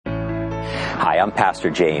Hi, I'm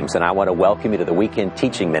Pastor James, and I want to welcome you to the weekend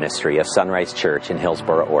teaching ministry of Sunrise Church in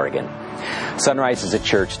Hillsboro, Oregon. Sunrise is a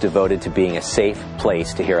church devoted to being a safe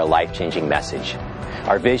place to hear a life-changing message.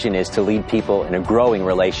 Our vision is to lead people in a growing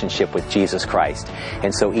relationship with Jesus Christ,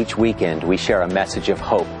 and so each weekend we share a message of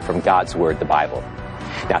hope from God's Word, the Bible.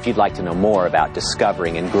 Now, if you'd like to know more about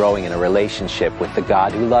discovering and growing in a relationship with the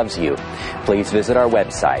God who loves you, please visit our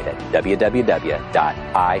website at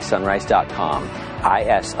www.isunrise.com,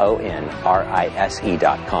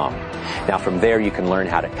 ISONRISE.com. Now, from there you can learn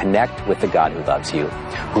how to connect with the God who loves you,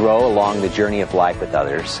 grow along the journey of life with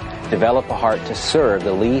others, develop a heart to serve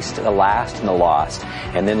the least, the last, and the lost,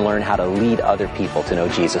 and then learn how to lead other people to know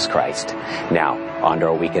Jesus Christ. Now, on to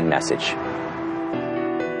our weekend message.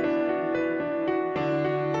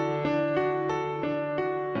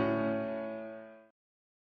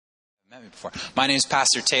 My name is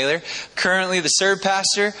Pastor Taylor, currently the serve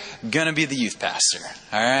pastor, gonna be the youth pastor.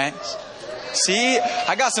 All right. See,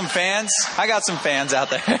 I got some fans out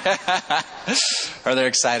there. Or they're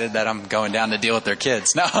excited that I'm going down to deal with their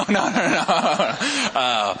kids. No. So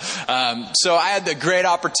I had the great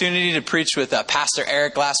opportunity to preach with Pastor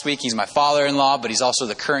Eric last week. He's my father-in-law, but he's also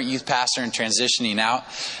the current youth pastor and transitioning out.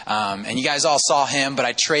 And you guys all saw him, but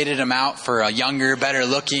I traded him out for a younger, better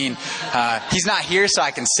looking. He's not here, so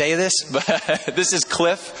I can say this, but this is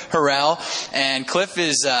Cliff Harrell. And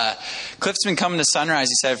Cliff's been coming to Sunrise,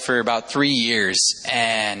 he said, for about 3 years.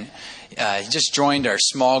 And he just joined our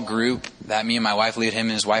small group that me and my wife lead. Him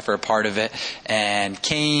and his wife are a part of it, and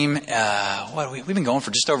came. We've been going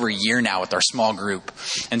for just over a year now with our small group,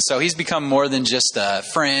 and so he's become more than just a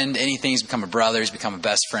friend. Anything, he's become a brother. He's become a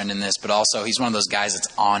best friend in this, but also he's one of those guys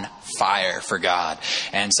that's on fire for God,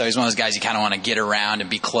 and so he's one of those guys you kind of want to get around and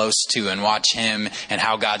be close to and watch him and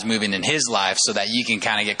how God's moving in his life, so that you can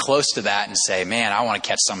kind of get close to that and say, "Man, I want to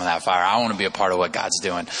catch some of that fire. I want to be a part of what God's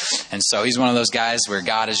doing." And so he's one of those guys where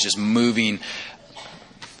God is just moving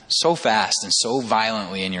so fast and so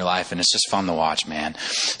violently in your life, and it's just fun to watch, man.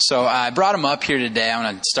 So I brought him up here today. I'm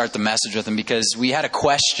going to start the message with him because we had a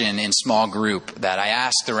question in small group that I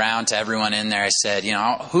asked around to everyone in there. I said,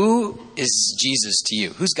 who is Jesus to you?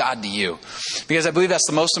 Who's God to you? Because I believe that's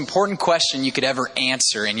the most important question you could ever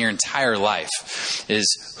answer in your entire life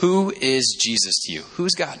is, who is Jesus to you?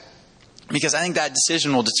 Who's God? Because I think that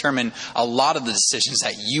decision will determine a lot of the decisions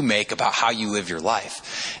that you make about how you live your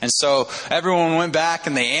life. And so everyone went back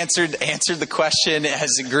and they answered the question as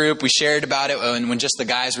a group. We shared about it when just the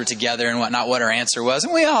guys were together and whatnot, what our answer was.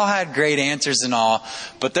 And we all had great answers and all,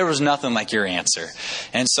 but there was nothing like your answer.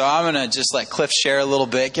 And so I'm going to just let Cliff share a little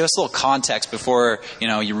bit, give us a little context before,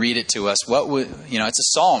 you read it to us. It's a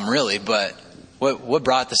psalm really, but what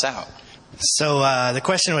brought this out? So the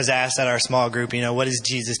question was asked at our small group, what is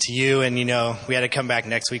Jesus to you? And, we had to come back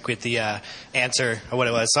next week with the answer of what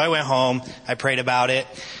it was. So I went home, I prayed about it,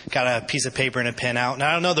 got a piece of paper and a pen out. And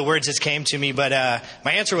I don't know, the words just came to me, but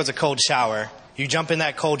my answer was a cold shower. You jump in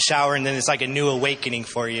that cold shower and then it's like a new awakening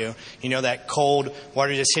for you. That cold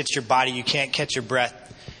water just hits your body. You can't catch your breath.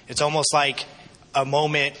 It's almost like a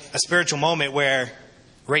spiritual moment where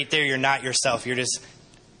right there you're not yourself. You're just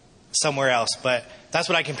somewhere else. But that's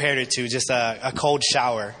what I compared it to, just a cold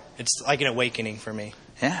shower. It's like an awakening for me.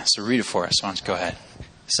 Yeah, so read it for us. Why don't you go ahead?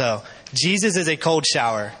 So, Jesus is a cold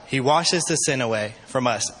shower. He washes the sin away from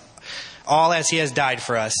us, all as he has died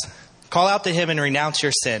for us. Call out to him and renounce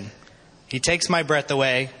your sin. He takes my breath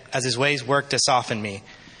away as his ways work to soften me,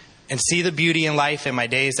 and see the beauty in life in my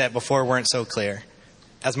days that before weren't so clear.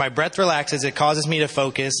 As my breath relaxes, it causes me to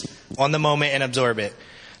focus on the moment and absorb it.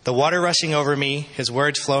 The water rushing over me, his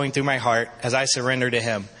words flowing through my heart as I surrender to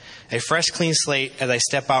him. A fresh, clean slate as I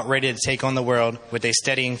step out ready to take on the world with a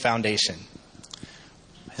steadying foundation.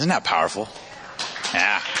 Isn't that powerful?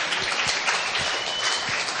 Yeah.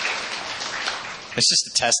 It's just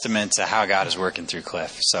a testament to how God is working through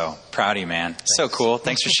Cliff. So proud of you, man. Thanks. So cool.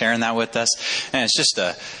 Thanks for sharing that with us. And it's just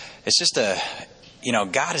a,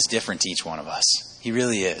 God is different to each one of us. He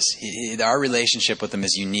really is. Our relationship with him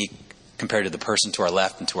is unique compared to the person to our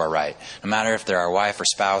left and to our right. No matter if they're our wife or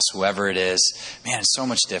spouse, whoever it is, man, it's so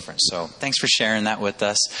much different. So thanks for sharing that with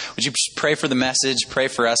us. Would you pray for the message? Pray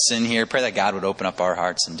for us in here. Pray that God would open up our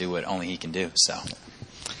hearts and do what only he can do. So,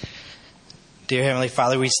 dear Heavenly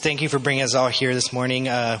Father, we thank you for bringing us all here this morning.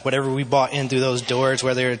 Whatever we brought in through those doors,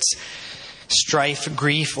 whether it's strife,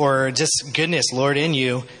 grief, or just goodness, Lord, in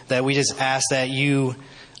you, that we just ask that you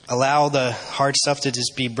allow the hard stuff to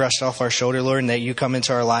just be brushed off our shoulder, Lord, and that you come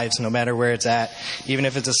into our lives no matter where it's at, even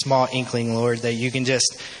if it's a small inkling, Lord, that you can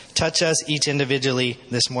just touch us each individually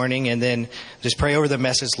this morning, and then just pray over the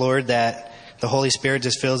message, Lord, that the Holy Spirit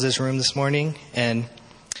just fills this room this morning, and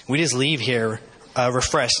we just leave here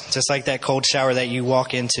refreshed, just like that cold shower that you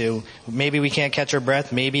walk into. Maybe we can't catch our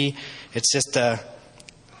breath. Maybe it's just a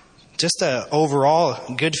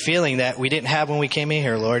overall good feeling that we didn't have when we came in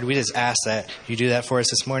here, Lord. We just ask that you do that for us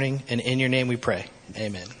this morning. And in your name we pray.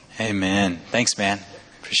 Amen. Amen. Thanks, man.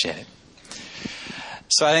 Appreciate it.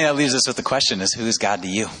 So I think that leaves us with the question is, who is God to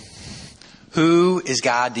you? Who is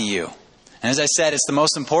God to you? And as I said, it's the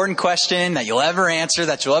most important question that you'll ever answer,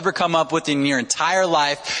 that you'll ever come up with in your entire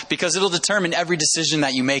life, because it'll determine every decision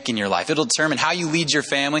that you make in your life. It'll determine how you lead your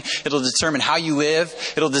family. It'll determine how you live.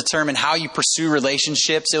 It'll determine how you pursue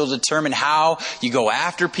relationships. It'll determine how you go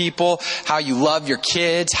after people, how you love your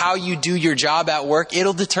kids, how you do your job at work.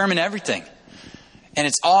 It'll determine everything. And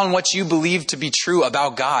it's all in what you believe to be true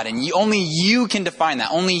about God. And only you can define that.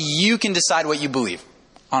 Only you can decide what you believe.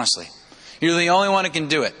 Honestly. You're the only one who can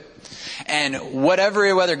do it. And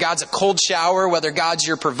whether God's a cold shower, whether God's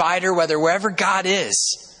your provider, wherever God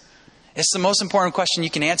is, it's the most important question you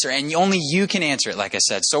can answer. And only you can answer it, like I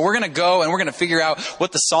said. So we're going to go and we're going to figure out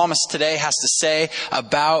what the psalmist today has to say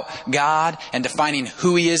about God and defining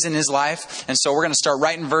who he is in his life. And so we're going to start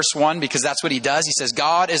right in verse 1, because that's what he does. He says,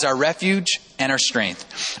 God is our refuge and our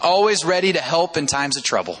strength, always ready to help in times of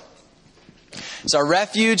trouble. It's our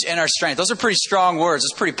refuge and our strength. Those are pretty strong words.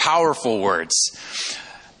 Those are pretty powerful words.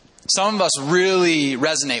 Some of us really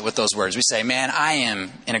resonate with those words. We say, man, I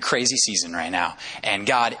am in a crazy season right now. And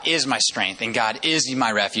God is my strength. And God is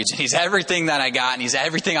my refuge. And he's everything that I got. And he's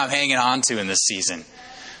everything I'm hanging on to in this season.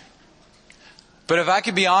 But if I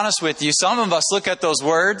could be honest with you, some of us look at those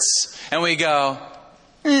words and we go,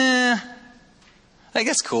 like,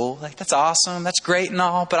 that's cool. Like, that's awesome. That's great and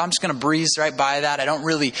all. But I'm just going to breeze right by that.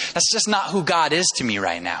 That's just not who God is to me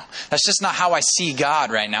right now. That's just not how I see God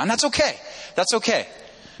right now. And that's okay. That's okay.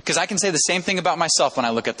 Because I can say the same thing about myself when I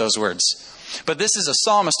look at those words. But this is a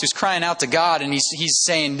psalmist who's crying out to God, and he's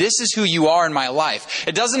saying, this is who you are in my life.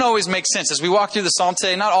 It doesn't always make sense. As we walk through the psalm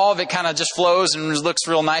today, not all of it kind of just flows and looks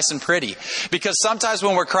real nice and pretty. Because sometimes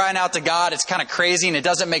when we're crying out to God, it's kind of crazy and it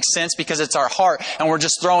doesn't make sense because it's our heart and we're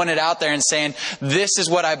just throwing it out there and saying, this is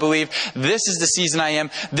what I believe. This is the season I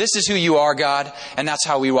am. This is who you are, God. And that's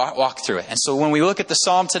how we walk through it. And so when we look at the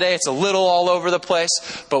psalm today, it's a little all over the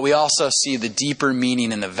place, but we also see the deeper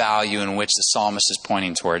meaning and the value in which the psalmist is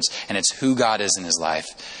pointing towards. And it's who God is in his life,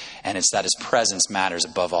 and it's that his presence matters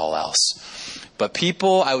above all else. But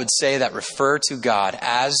people, I would say, that refer to God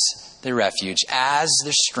as their refuge, as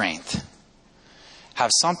their strength, have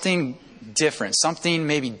something different, something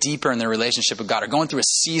maybe deeper in their relationship with God, or going through a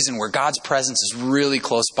season where God's presence is really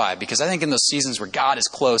close by. Because I think in those seasons where God is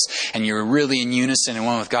close and you're really in unison and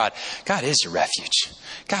one with God, God is your refuge.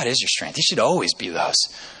 God is your strength. He should always be those.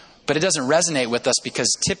 But it doesn't resonate with us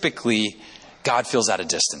because typically God feels at a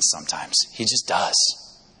distance sometimes. He just does.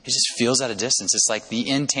 He just feels at a distance. It's like the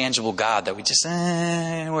intangible God that we just,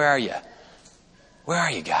 where are you? Where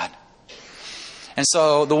are you, God? And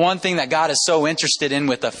so the one thing that God is so interested in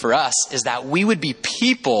for us is that we would be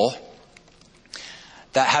people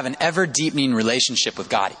that have an ever-deepening relationship with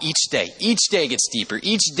God each day. Each day gets deeper.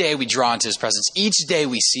 Each day we draw into his presence. Each day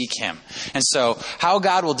we seek him. And so how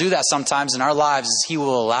God will do that sometimes in our lives is he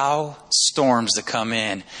will allow storms to come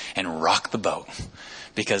in and rock the boat,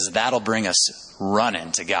 because that'll bring us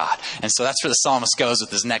running to God. And so that's where the psalmist goes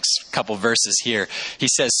with his next couple verses here. He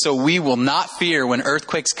says, so we will not fear when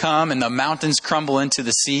earthquakes come and the mountains crumble into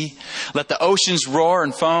the sea. Let the oceans roar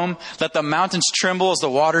and foam. Let the mountains tremble as the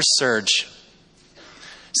waters surge.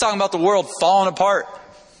 He's talking about the world falling apart.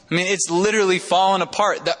 I mean, it's literally falling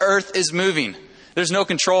apart. The earth is moving. There's no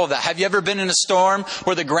control of that. Have you ever been in a storm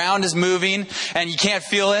where the ground is moving and you can't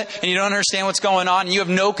feel it and you don't understand what's going on and you have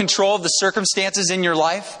no control of the circumstances in your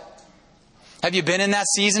life? Have you been in that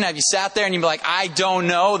season? Have you sat there and you're like, I don't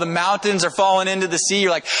know. The mountains are falling into the sea.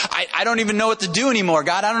 You're like, I don't even know what to do anymore.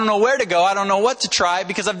 God, I don't know where to go. I don't know what to try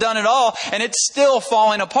because I've done it all and it's still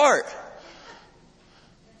falling apart.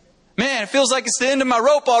 Man, it feels like it's the end of my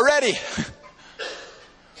rope already.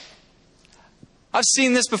 I've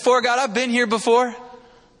seen this before, God. I've been here before.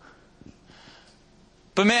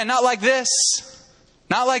 But man, not like this.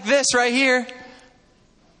 Not like this right here.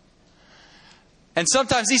 And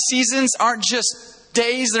sometimes these seasons aren't just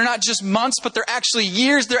days. They're not just months, but they're actually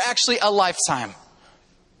years. They're actually a lifetime.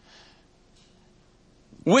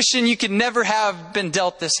 Wishing you could never have been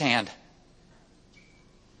dealt this hand.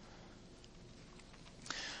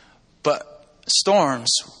 But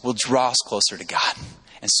storms will draw us closer to God.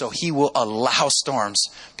 And so he will allow storms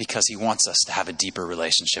because he wants us to have a deeper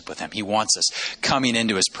relationship with him. He wants us coming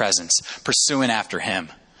into his presence, pursuing after him.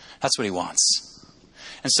 That's what he wants.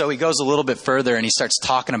 And so he goes a little bit further and he starts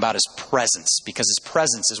talking about his presence, because his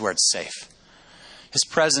presence is where it's safe. His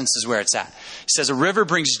presence is where it's at. He says, a river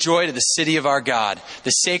brings joy to the city of our God,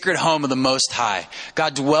 the sacred home of the Most High.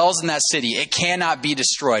 God dwells in that city. It cannot be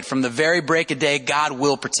destroyed. From the very break of day, God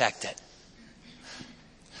will protect it.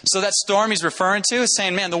 So that storm he's referring to is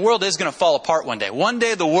saying, man, the world is going to fall apart one day. One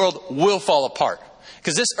day the world will fall apart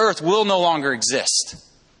because this earth will no longer exist.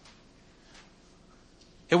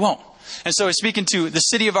 It won't. And so he's speaking to the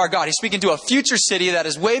city of our God. He's speaking to a future city that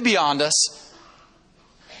is way beyond us.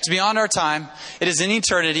 It's beyond our time. It is in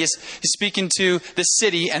eternity. He's speaking to the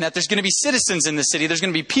city and that there's going to be citizens in the city. There's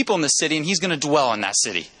going to be people in the city and he's going to dwell in that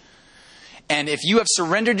city. And if you have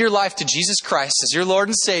surrendered your life to Jesus Christ as your Lord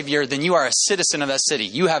and Savior, then you are a citizen of that city.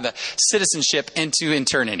 You have a citizenship into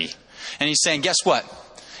eternity. And he's saying, guess what?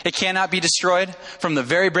 It cannot be destroyed. From the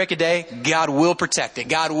very break of day, God will protect it.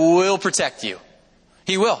 God will protect you.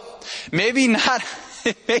 He will. Maybe not.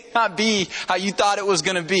 It may not be how you thought it was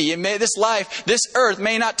going to be. This life, this earth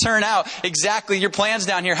may not turn out exactly your plans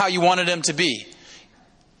down here how you wanted them to be.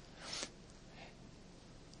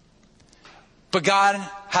 But God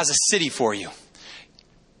has a city for you.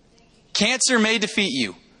 Cancer may defeat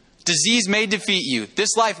you. Disease may defeat you.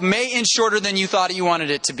 This life may end shorter than you thought you wanted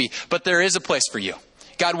it to be. But there is a place for you.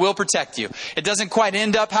 God will protect you. It doesn't quite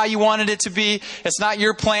end up how you wanted it to be. It's not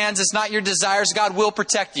your plans. It's not your desires. God will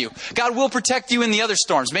protect you. God will protect you in the other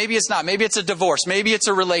storms. Maybe it's not. Maybe it's a divorce. Maybe it's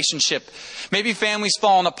a relationship. Maybe family's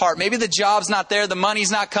falling apart. Maybe the job's not there. The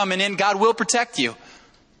money's not coming in. God will protect you.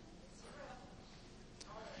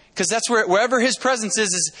 Because that's wherever His presence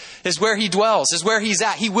is where He dwells, is where He's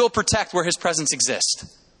at. He will protect where His presence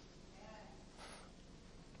exists.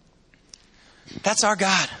 That's our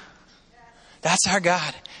God. That's our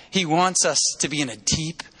God. He wants us to be in a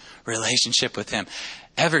deep relationship with Him.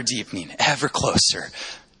 Ever deepening, ever closer.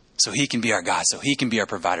 So He can be our God. So He can be our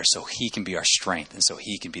provider. So He can be our strength. And so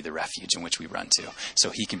He can be the refuge in which we run to.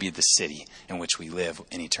 So He can be the city in which we live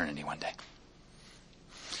in eternity one day.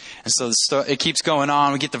 And so it keeps going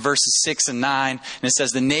on. We get to verses 6 and 9. And it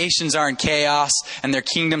says, the nations are in chaos and their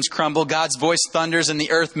kingdoms crumble. God's voice thunders and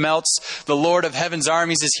the earth melts. The Lord of heaven's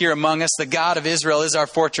armies is here among us. The God of Israel is our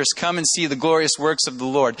fortress. Come and see the glorious works of the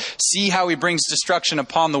Lord. See how He brings destruction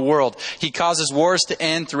upon the world. He causes wars to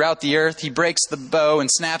end throughout the earth. He breaks the bow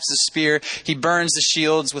and snaps the spear. He burns the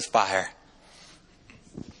shields with fire.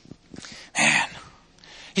 Man.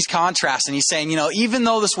 He's contrasting. He's saying, even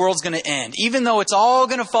though this world's going to end, even though it's all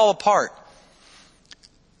going to fall apart,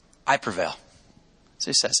 I prevail.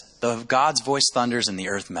 So he says, the God's voice thunders and the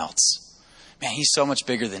earth melts. Man, He's so much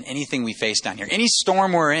bigger than anything we face down here. Any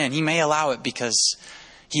storm we're in, He may allow it because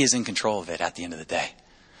He is in control of it at the end of the day.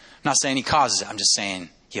 I'm not saying He causes it. I'm just saying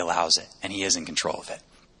He allows it and He is in control of it.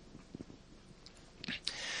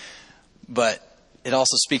 But it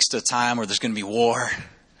also speaks to a time where there's going to be war.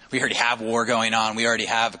 We already have war going on. We already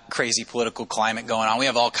have a crazy political climate going on. We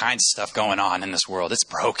have all kinds of stuff going on in this world. It's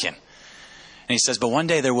broken. And He says, but one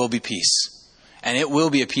day there will be peace. And it will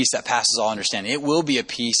be a peace that passes all understanding. It will be a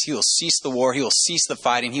peace. He will cease the war. He will cease the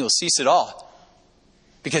fighting. He will cease it all.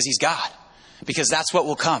 Because He's God. Because that's what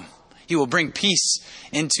will come. He will bring peace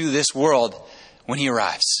into this world when He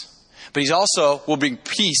arrives. But He also will bring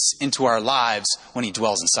peace into our lives when He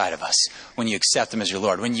dwells inside of us. When you accept Him as your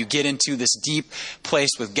Lord. When you get into this deep place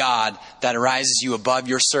with God that arises you above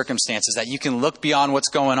your circumstances. That you can look beyond what's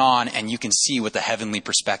going on and you can see with a heavenly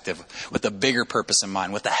perspective. With a bigger purpose in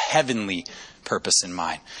mind. With a heavenly purpose in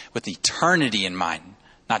mind. With eternity in mind.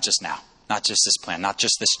 Not just now. Not just this plan. Not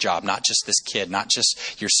just this job. Not just this kid. Not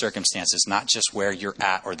just your circumstances. Not just where you're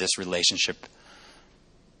at or this relationship.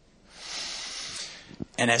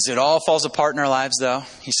 And as it all falls apart in our lives, though,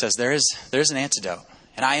 He says there's an antidote.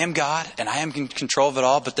 And I am God, and I am in control of it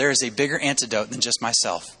all, but there is a bigger antidote than just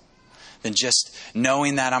myself. Than just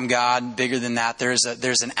knowing that I'm God, bigger than that. There's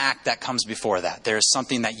an act that comes before that. There is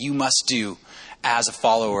something that you must do as a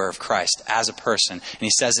follower of Christ, as a person. And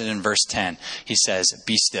He says it in verse 10. He says,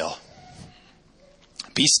 be still.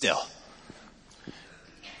 Be still.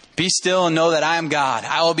 Be still and know that I am God.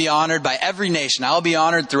 I will be honored by every nation. I will be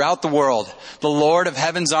honored throughout the world. The Lord of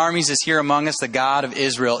heaven's armies is here among us. The God of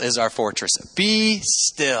Israel is our fortress. Be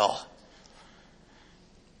still.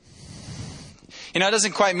 It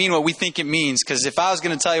doesn't quite mean what we think it means. Because if I was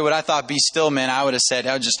going to tell you what I thought be still meant, I would have said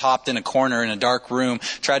I would just hopped in a corner in a dark room,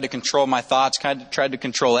 tried to control my thoughts, tried to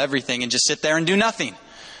control everything and just sit there and do nothing.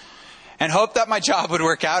 And hope that my job would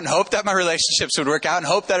work out and hope that my relationships would work out and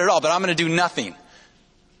hope that it all. But I'm going to do nothing.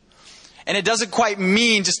 And it doesn't quite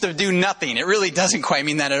mean just to do nothing. It really doesn't quite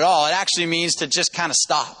mean that at all. It actually means to just kind of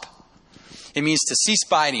stop. It means to cease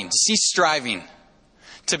fighting, to cease striving,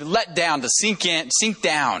 to let down, to sink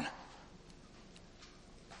down.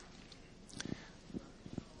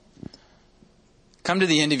 Come to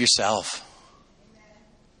the end of yourself.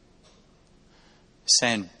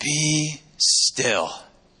 Saying, be still.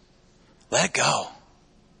 Let it go.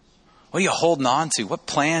 What are you holding on to? What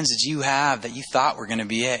plans did you have that you thought were going to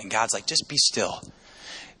be it? And God's like, just be still.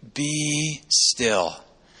 Be still.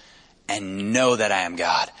 And know that I am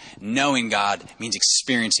God. Knowing God means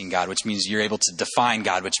experiencing God, which means you're able to define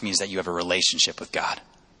God, which means that you have a relationship with God.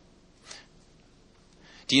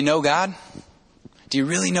 Do you know God? Do you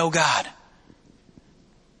really know God?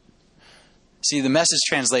 See, the Message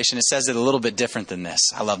translation, it says it a little bit different than this.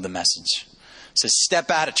 I love the Message. It says,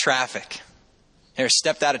 step out of traffic. You ever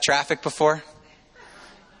stepped out of traffic before?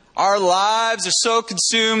 Our lives are so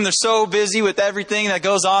consumed. They're so busy with everything that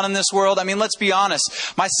goes on in this world. I mean, let's be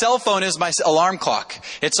honest. My cell phone is my alarm clock.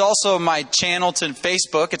 It's also my channel to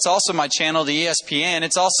Facebook. It's also my channel to ESPN.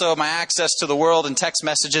 It's also my access to the world and text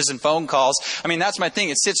messages and phone calls. I mean, that's my thing.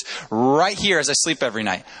 It sits right here as I sleep every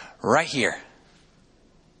night. Right here.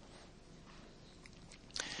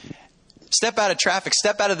 Step out of traffic.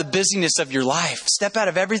 Step out of the busyness of your life. Step out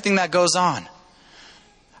of everything that goes on.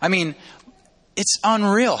 I mean, it's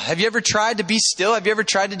unreal. Have you ever tried to be still? Have you ever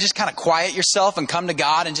tried to just kind of quiet yourself and come to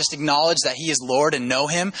God and just acknowledge that He is Lord and know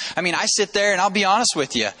Him? I mean, I sit there and I'll be honest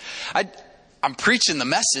with you. I'm preaching the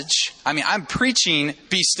message. I mean, I'm preaching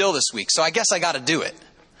be still this week. So I guess I got to do it.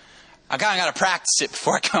 I kind of got to practice it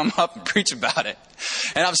before I come up and preach about it.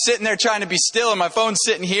 And I'm sitting there trying to be still and my phone's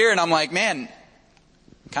sitting here and I'm like, man,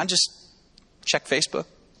 can I just check Facebook?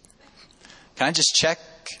 Can I just check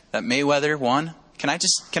that Mayweather won? Can I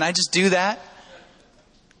just do that?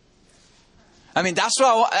 I mean, that's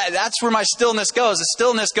where my stillness goes. The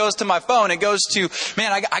stillness goes to my phone. It goes to,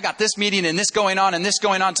 man, I got this meeting and this going on and this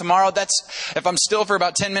going on tomorrow. That's, if I'm still for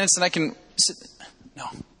about 10 minutes, then I can sit. No.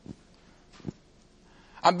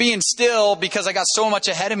 I'm being still because I got so much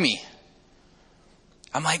ahead of me.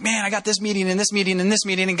 I'm like, man, I got this meeting and this meeting and this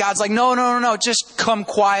meeting. And God's like, no. Just come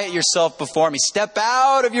quiet yourself before me. Step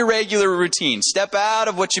out of your regular routine. Step out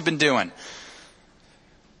of what you've been doing.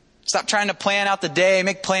 Stop trying to plan out the day,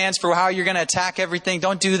 make plans for how you're going to attack everything.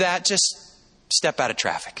 Don't do that. Just step out of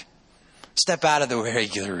traffic. Step out of the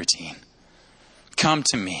regular routine. Come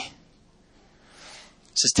to me.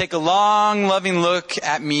 It says, take a long, loving look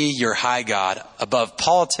at me, your high God, above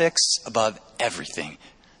politics, above everything.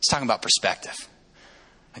 It's talking about perspective.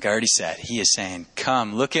 Like I already said, He is saying,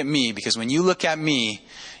 come, look at me, because when you look at me,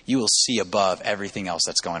 you will see above everything else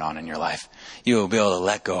that's going on in your life. You will be able to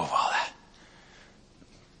let go of all that.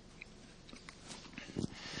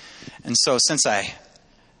 And so since I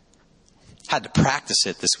had to practice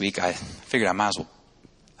it this week, I figured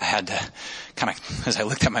I had to kind of, as I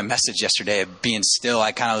looked at my message yesterday of being still,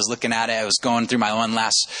 I kind of was looking at it. I was going through my one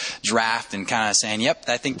last draft and kind of saying, yep,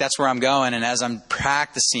 I think that's where I'm going. And as I'm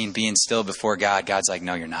practicing being still before God, God's like,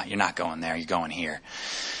 no, you're not. You're not going there. You're going here.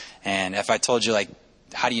 And if I told you, like,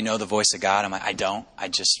 how do you know the voice of God? I'm like, I don't. I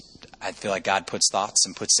feel like God puts thoughts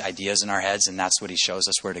and puts ideas in our heads, and that's what He shows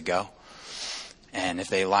us where to go. And if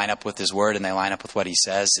they line up with His word and they line up with what He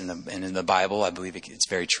says in the Bible, I believe it's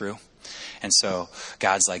very true. And so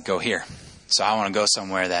God's like, go here. So I want to go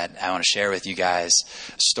somewhere that I want to share with you guys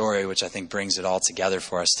a story which I think brings it all together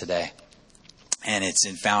for us today. And it's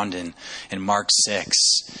found in Mark 6.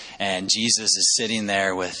 And Jesus is sitting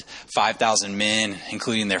there with 5,000 men,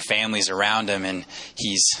 including their families around Him. And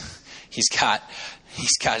he's got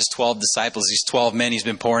His 12 disciples, these 12 men He's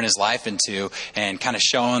been pouring His life into and kind of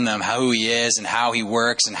showing them who He is and how He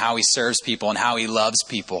works and how He serves people and how He loves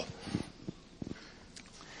people.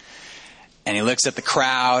 And He looks at the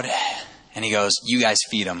crowd and He goes, you guys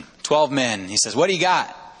feed them. 12 men. He says, what do you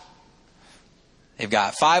got? They've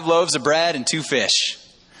got 5 loaves of bread and 2 fish.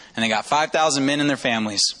 And they got 5,000 men and their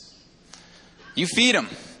families. You feed them.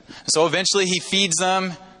 So eventually He feeds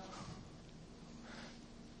them.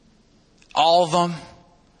 All of them.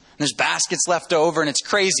 And there's baskets left over and it's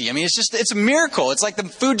crazy. I mean, it's a miracle. It's like the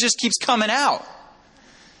food just keeps coming out.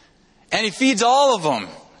 And He feeds all of them.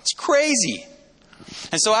 It's crazy.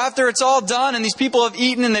 And so after it's all done and these people have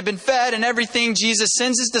eaten and they've been fed and everything, Jesus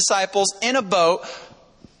sends His disciples in a boat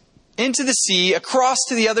into the sea, across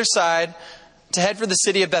to the other side to head for the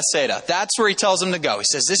city of Bethsaida. That's where He tells them to go. He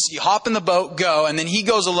says, you hop in the boat, go, and then He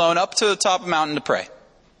goes alone up to the top of the mountain to pray.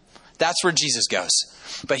 That's where Jesus goes.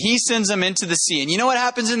 But He sends them into the sea. And you know what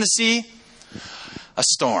happens in the sea? A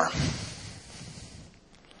storm.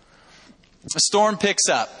 A storm picks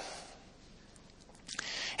up.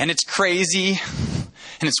 And it's crazy.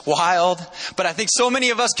 And it's wild. But I think so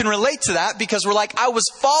many of us can relate to that because we're like, I was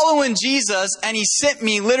following Jesus and He sent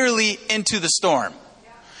me literally into the storm.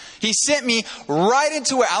 He sent me right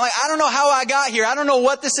into where, I'm like, I don't know how I got here. I don't know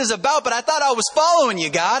what this is about, but I thought I was following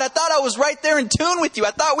you, God. I thought I was right there in tune with you.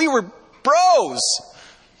 I thought we were bros.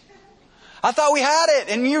 I thought we had it.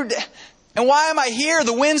 And why am I here?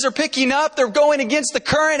 The winds are picking up. They're going against the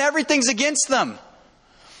current. Everything's against them.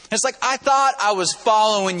 It's like, I thought I was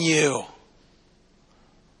following you.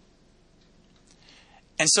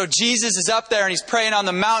 And so Jesus is up there and he's praying on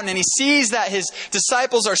the mountain and he sees that his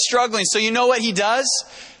disciples are struggling. So you know what he does?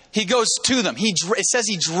 He goes to them. It says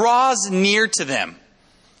he draws near to them.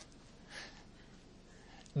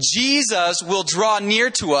 Jesus will draw near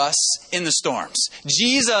to us in the storms.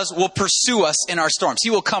 Jesus will pursue us in our storms. He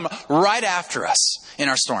will come right after us in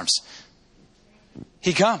our storms.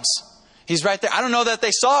 He comes. He's right there. I don't know that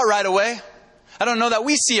they saw it right away. I don't know that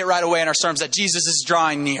we see it right away in our storms, that Jesus is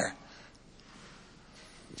drawing near.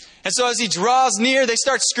 And so as he draws near, they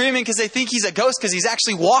start screaming because they think he's a ghost because he's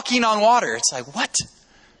actually walking on water. It's like, what?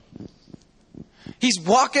 He's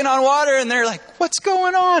walking on water and they're like, what's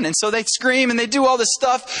going on? And so they scream and they do all this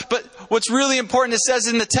stuff. But what's really important, it says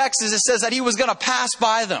in the text, is it says that he was going to pass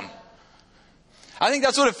by them. I think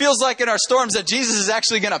that's what it feels like in our storms, that Jesus is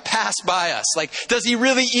actually going to pass by us. Like, does he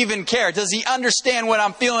really even care? Does he understand what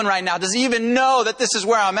I'm feeling right now? Does he even know that this is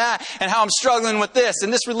where I'm at and how I'm struggling with this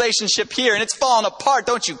and this relationship here and it's falling apart?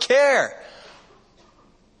 Don't you care?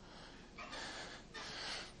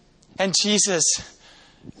 And Jesus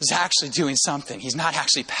is actually doing something. He's not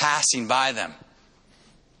actually passing by them.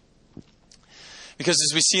 Because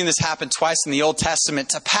as we've seen this happen twice in the Old Testament,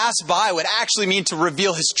 to pass by would actually mean to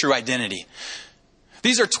reveal his true identity.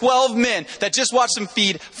 These are 12 men that just watched them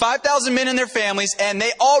feed 5,000 men and their families, and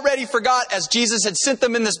they already forgot, as Jesus had sent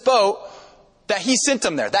them in this boat, that he sent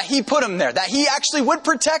them there, that he put them there, that he actually would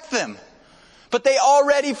protect them. But they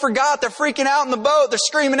already forgot. They're freaking out in the boat. They're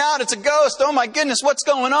screaming out, it's a ghost. Oh my goodness, what's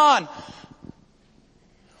going on?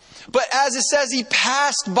 But as it says, he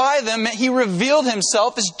passed by them. He revealed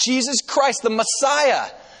himself as Jesus Christ, the Messiah.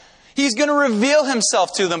 He's going to reveal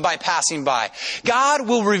himself to them by passing by. God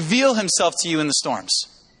will reveal himself to you in the storms.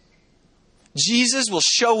 Jesus will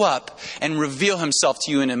show up and reveal himself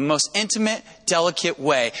to you in a most intimate, delicate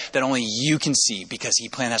way that only you can see, because he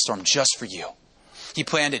planned that storm just for you. He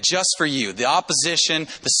planned it just for you, the opposition,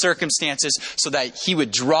 the circumstances, so that he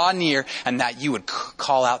would draw near and that you would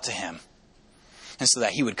call out to him. And so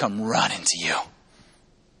that he would come running to you.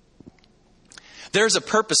 There's a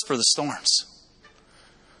purpose for the storms.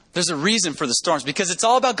 There's a reason for the storms, because it's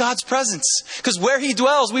all about God's presence. Because where he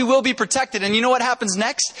dwells, we will be protected. And you know what happens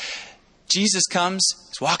next? Jesus comes,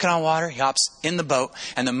 he's walking on water, he hops in the boat.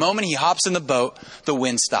 And the moment he hops in the boat, the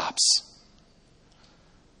wind stops.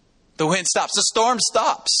 The wind stops. The storm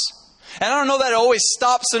stops. And I don't know that it always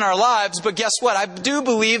stops in our lives, but guess what? I do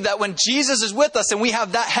believe that when Jesus is with us and we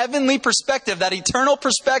have that heavenly perspective, that eternal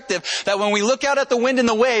perspective, that when we look out at the wind and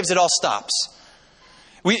the waves, it all stops.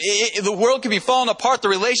 The world can be falling apart. The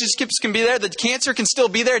relationships can be there. The cancer can still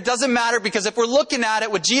be there. It doesn't matter, because if we're looking at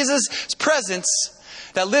it with Jesus' presence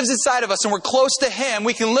that lives inside of us and we're close to him,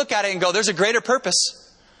 we can look at it and go, there's a greater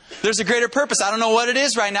purpose. There's a greater purpose. I don't know what it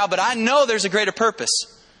is right now, but I know there's a greater purpose.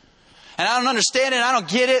 And I don't understand it, and I don't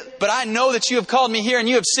get it, but I know that you have called me here and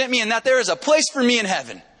you have sent me, and that there is a place for me in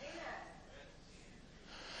heaven.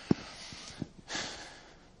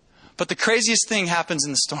 But the craziest thing happens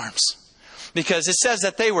in the storms, because it says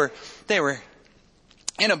that they were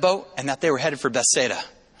in a boat and that they were headed for Bethsaida.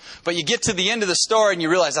 But you get to the end of the story and you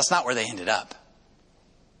realize that's not where they ended up.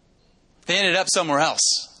 They ended up somewhere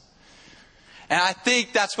else. And I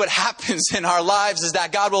think that's what happens in our lives, is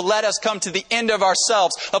that God will let us come to the end of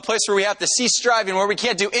ourselves, a place where we have to cease striving, where we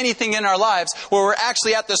can't do anything in our lives, where we're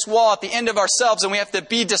actually at this wall at the end of ourselves, and we have to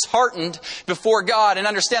be disheartened before God and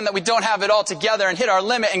understand that we don't have it all together and hit our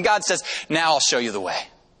limit. And God says, now I'll show you the way.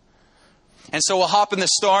 And so we'll hop in the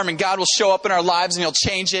storm and God will show up in our lives and he'll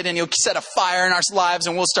change it and he'll set a fire in our lives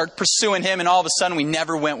and we'll start pursuing him, and all of a sudden we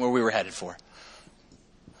never went where we were headed for.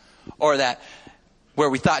 Or that where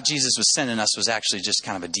we thought Jesus was sending us was actually just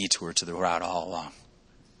kind of a detour to the route all along.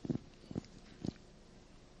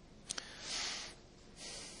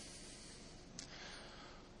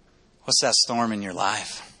 What's that storm in your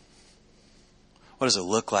life? What does it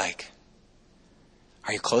look like?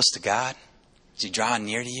 Are you close to God? Is he drawing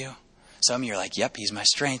near to you? Some of you are like, yep, he's my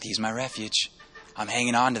strength. He's my refuge. I'm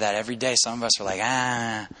hanging on to that every day. Some of us are like,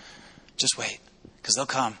 just wait, because they'll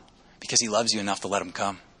come, because he loves you enough to let them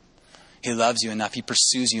come. He loves you enough. He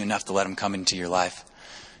pursues you enough to let him come into your life.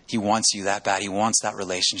 He wants you that bad. He wants that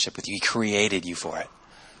relationship with you. He created you for it.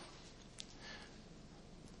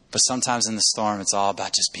 But sometimes in the storm, it's all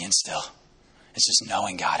about just being still It's just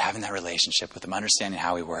knowing God, having that relationship with him, understanding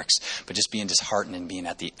how he works, but just being disheartened and being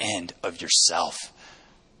at the end of yourself.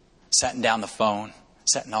 Setting down the phone,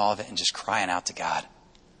 setting all of it, and just crying out to God.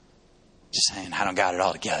 Just saying, I don't got it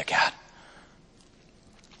all together, God.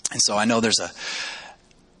 And so I know there's a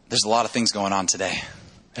lot of things going on today.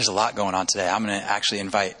 There's a lot going on today. I'm going to actually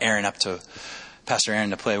invite Pastor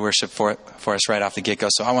Aaron to play worship for us right off the get-go.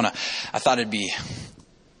 So I thought it'd be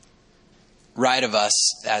right of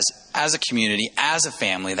us as a community, as a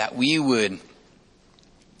family, that we would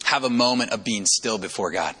have a moment of being still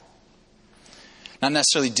before God. Not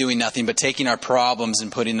necessarily doing nothing, but taking our problems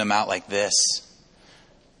and putting them out like this.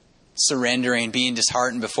 Surrendering, being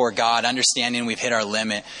disheartened before God, understanding we've hit our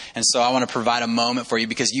limit. And so I want to provide a moment for you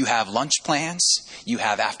because you have lunch plans, you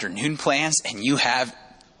have afternoon plans, and you have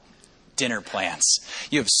dinner plans.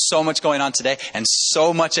 You have so much going on today and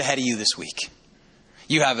so much ahead of you this week.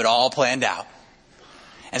 You have it all planned out.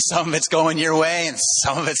 And some of it's going your way and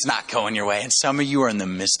some of it's not going your way. And some of you are in the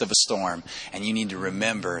midst of a storm and you need to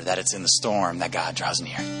remember that it's in the storm that God draws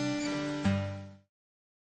near.